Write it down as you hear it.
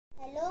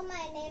Hello,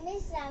 my name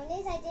is Ravni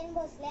Sachin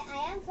Bhosle.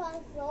 I am from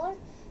 4th.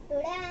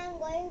 Today I am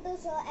going to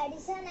show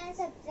addition and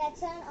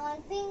subtraction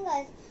on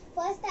fingers.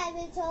 First I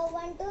will show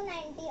 1 to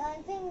 90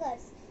 on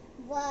fingers.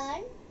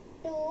 1,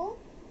 2,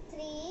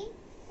 3,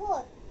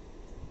 4,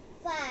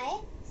 5,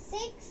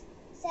 6,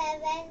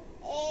 7,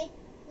 8,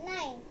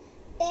 9,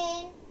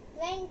 10,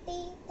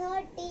 20,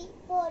 30,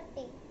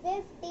 40,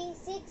 50,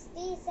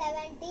 60,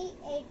 70,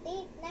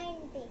 80,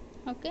 90.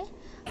 Okay.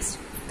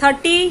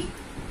 30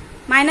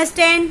 minus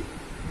 10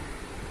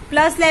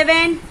 plus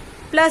 11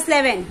 plus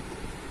 11.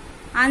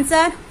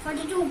 Answer?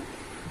 42.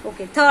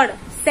 Okay. Third,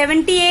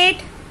 78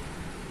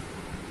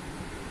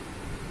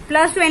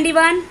 plus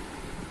 21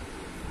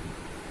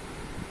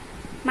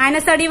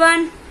 minus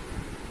 31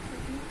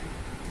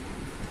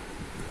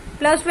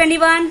 plus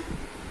 21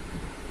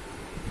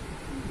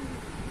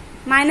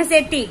 minus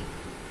 80.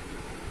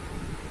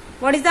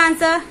 What is the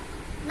answer?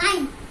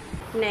 9.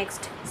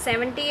 Next,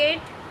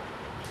 78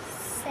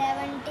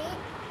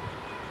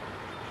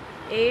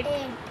 8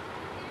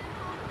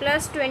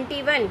 plus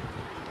 21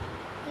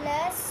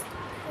 plus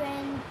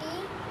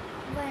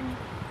 21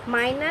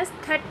 minus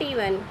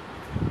 31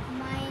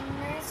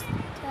 minus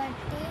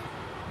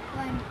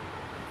 31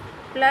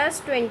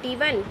 plus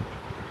 21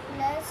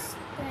 plus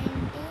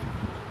 21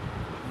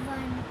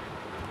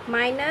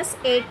 minus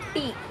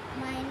 80.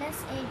 minus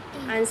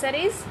 80. Answer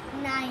is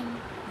 9.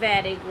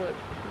 very good.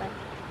 Bye.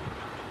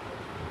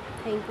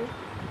 Thank you.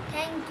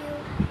 Thank you.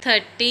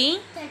 30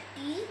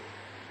 30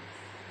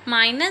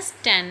 minus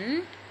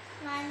 10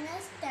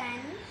 minus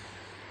 10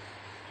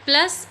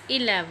 plus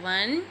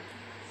 11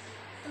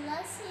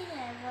 plus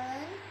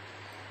 11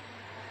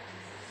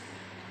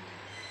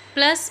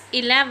 plus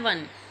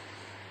 11.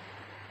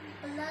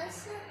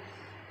 plus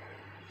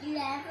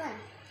 11.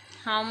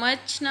 How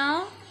much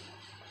now?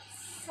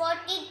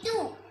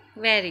 42.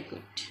 Very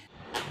good.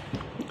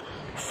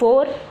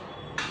 4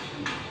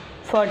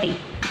 40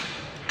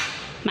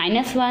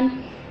 minus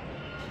 1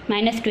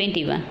 minus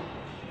 21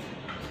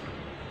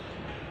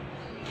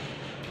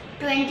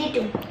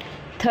 22.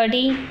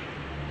 30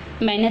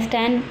 minus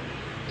 10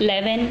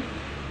 11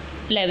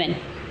 11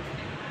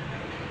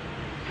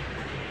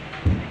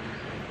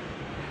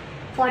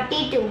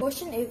 42.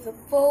 Question is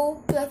 4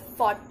 plus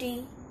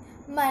 40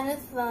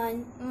 minus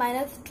 1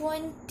 minus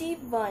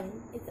 21.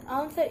 Its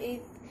answer is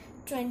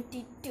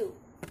 22.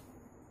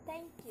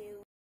 Thank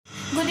you.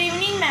 Good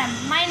evening, ma'am.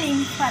 My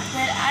name is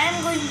Pathshala. I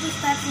am going to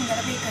start from the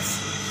Abacus.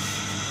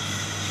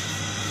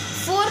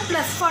 4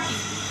 plus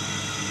 40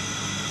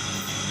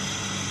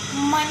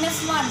 minus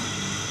 1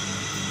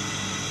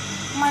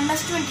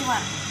 minus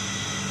 21.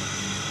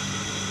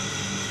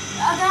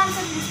 The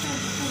answer is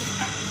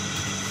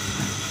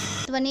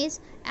 22. One is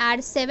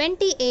add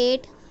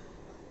 78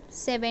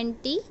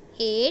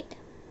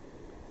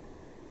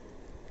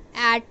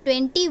 add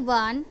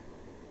 21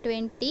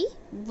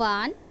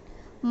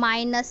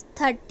 minus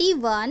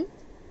 31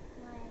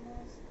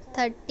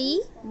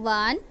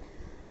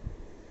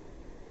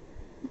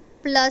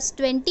 plus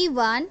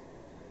 21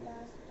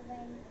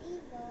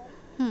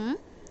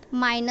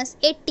 minus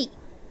 80.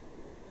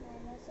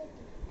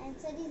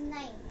 Answer is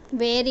 9.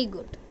 Very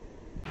good.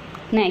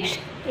 next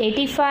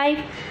 85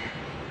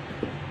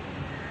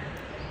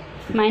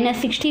 minus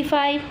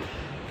 65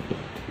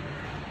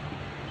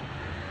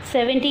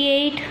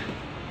 78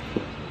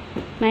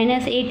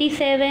 minus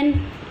 87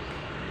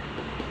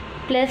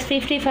 plus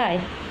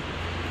 55.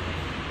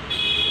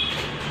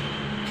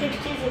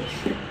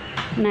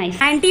 66. Nice.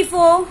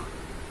 94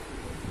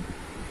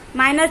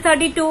 minus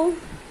 32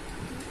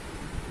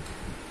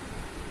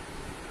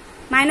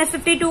 minus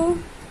 52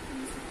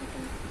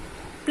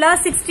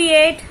 plus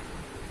 68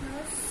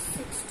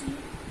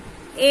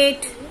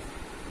 8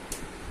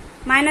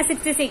 minus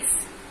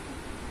 66.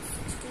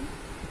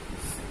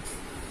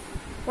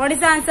 What is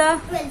the answer?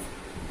 12.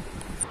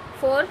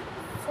 4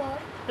 4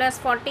 plus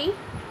 40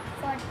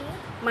 40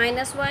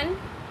 minus 1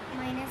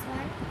 minus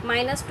 1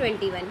 minus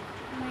 21.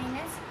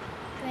 minus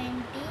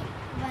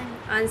 21.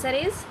 Answer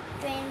is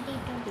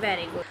 22.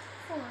 very good.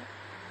 4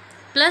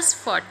 Plus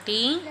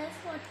 40 plus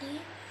 40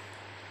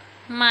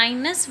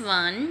 minus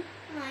 1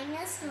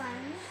 minus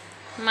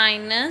 1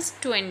 minus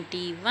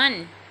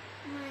 21.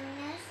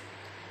 minus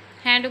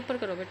hand ऊपर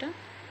करो बेटा.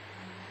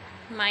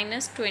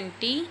 minus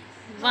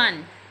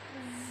 21.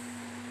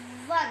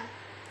 1.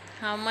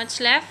 How much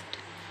left?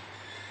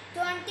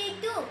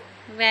 22.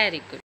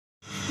 Very good.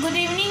 Good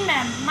evening,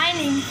 ma'am. My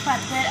name is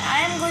Pathshala. I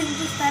am going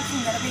to start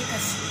from the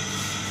Abacus.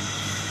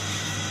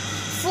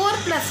 4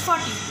 plus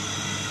 40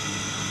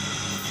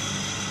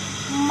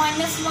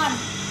 minus 1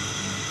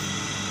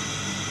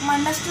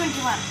 minus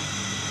 21.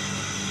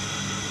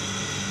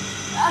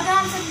 The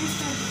answer is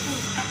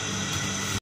 22.